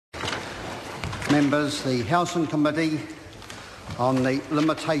Members, the Housing Committee on the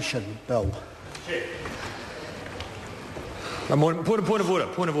Limitation Bill. Point of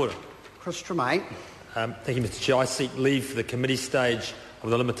order. Chris Tremaine. Thank you, Mr Chair. I seek leave for the committee stage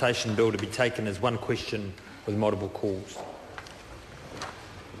of the Limitation Bill to be taken as one question with multiple calls.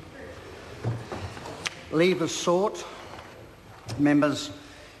 Leave is sought. Members,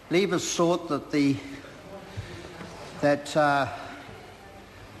 leave is sought that the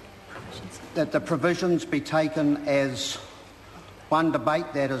provisions be taken as one debate,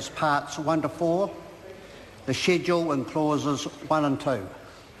 that is parts 1 to 4, the schedule and clauses 1 and 2.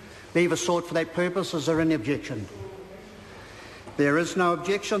 Leave is sought for that purpose. Is there any objection? There is no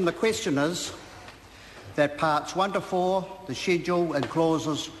objection. The question is that parts 1 to 4, the schedule and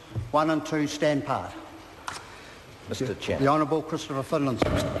clauses 1 and 2 stand part. Mr Chairman. The Honourable Christopher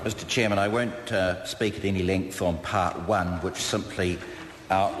Finlinson. Mr Chairman, I won't speak at any length on part 1, which simply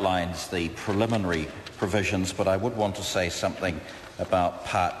outlines the preliminary provisions, but I would want to say something about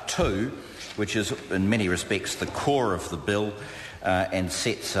part 2, which is in many respects the core of the bill and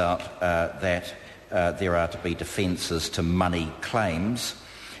sets out that there are to be defences to money claims.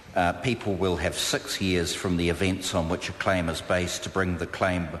 People will have 6 years from the events on which a claim is based to bring the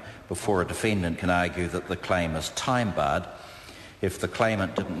claim before a defendant can argue that the claim is time-barred. If the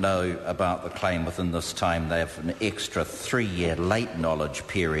claimant didn't know about the claim within this time, they have an extra 3-year late knowledge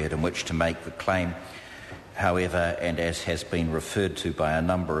period in which to make the claim. However, and as has been referred to by a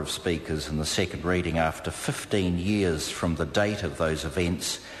number of speakers in the second reading, after 15 years from the date of those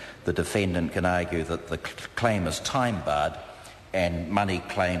events, the defendant can argue that the claim is time-barred and money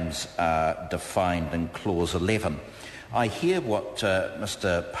claims are defined in Clause 11. I hear what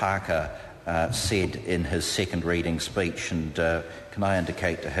Mr Parker said in his second reading speech, and can I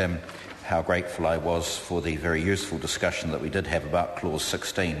indicate to him how grateful I was for the very useful discussion that we did have about Clause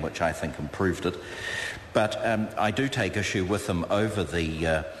 16, which I think improved it. But I do take issue with him over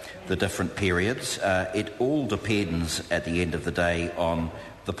the different periods. It all depends at the end of the day on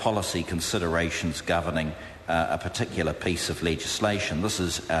the policy considerations governing a particular piece of legislation.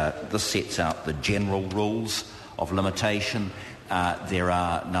 This sets out the general rules of limitation. There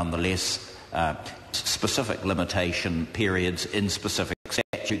are nonetheless specific limitation periods in specific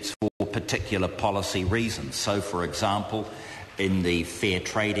statutes for particular policy reasons. So, for example, in the Fair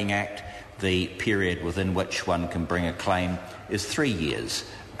Trading Act, the period within which one can bring a claim is 3 years.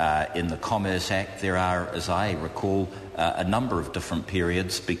 In the Commerce Act, there are, as I recall, a number of different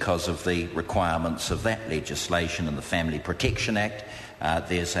periods because of the requirements of that legislation. In the Family Protection Act,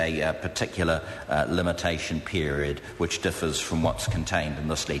 there's a particular limitation period which differs from what's contained in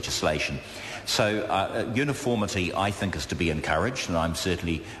this legislation. So uniformity, I think, is to be encouraged, and I'm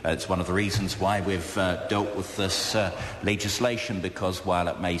certainly, it's one of the reasons why we've dealt with this legislation, because while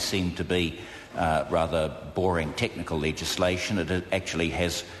it may seem to be rather boring technical legislation, it actually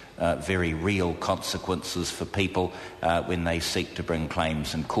has very real consequences for people when they seek to bring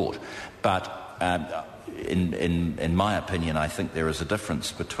claims in court. But in my opinion, I think there is a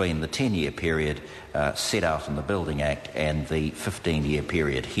difference between the 10-year period set out in the Building Act and the 15-year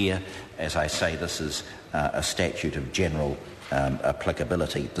period here. As I say, this is a statute of general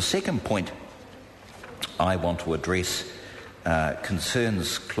applicability. The second point I want to address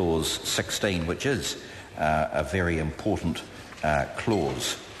concerns Clause 16, which is a very important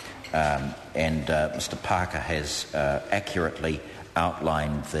clause. And Mr Parker has accurately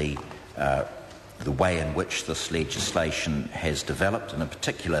outlined the way in which this legislation has developed, and in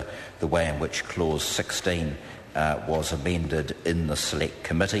particular the way in which Clause 16 was amended in the Select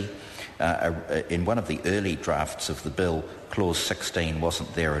Committee. In one of the early drafts of the bill, Clause 16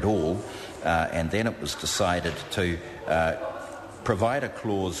 wasn't there at all, and then it was decided to provide a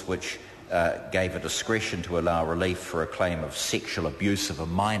clause which gave a discretion to allow relief for a claim of sexual abuse of a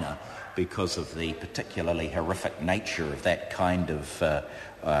minor because of the particularly horrific nature of that kind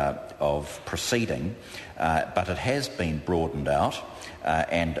of proceeding. But it has been broadened out,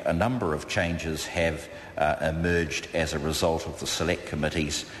 and a number of changes have emerged as a result of the Select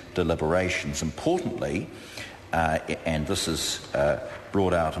Committee's deliberations. Importantly, and this is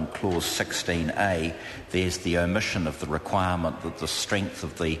brought out in Clause 16A, there's the omission of the requirement that the strength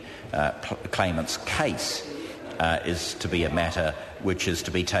of the claimant's case is to be a matter which is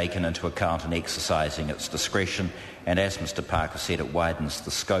to be taken into account in exercising its discretion. And as Mr Parker said, it widens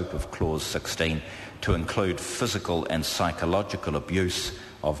the scope of Clause 16 to include physical and psychological abuse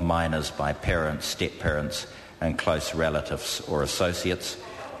of minors by parents, step-parents and close relatives or associates.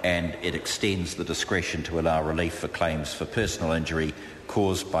 And it extends the discretion to allow relief for claims for personal injury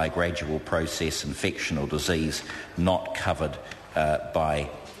caused by gradual process infection or disease not covered by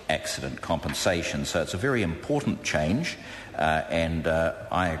accident compensation. So it's a very important change, and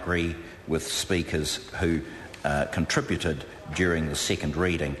I agree with speakers who contributed during the second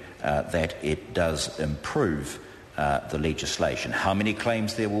reading that it does improve the legislation. How many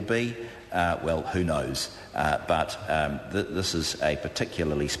claims there will be? Well, who knows? But this is a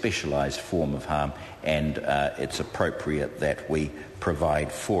particularly specialised form of harm, and it's appropriate that we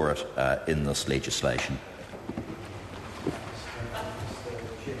provide for it in this legislation.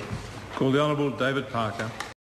 Call the Honourable David Parker.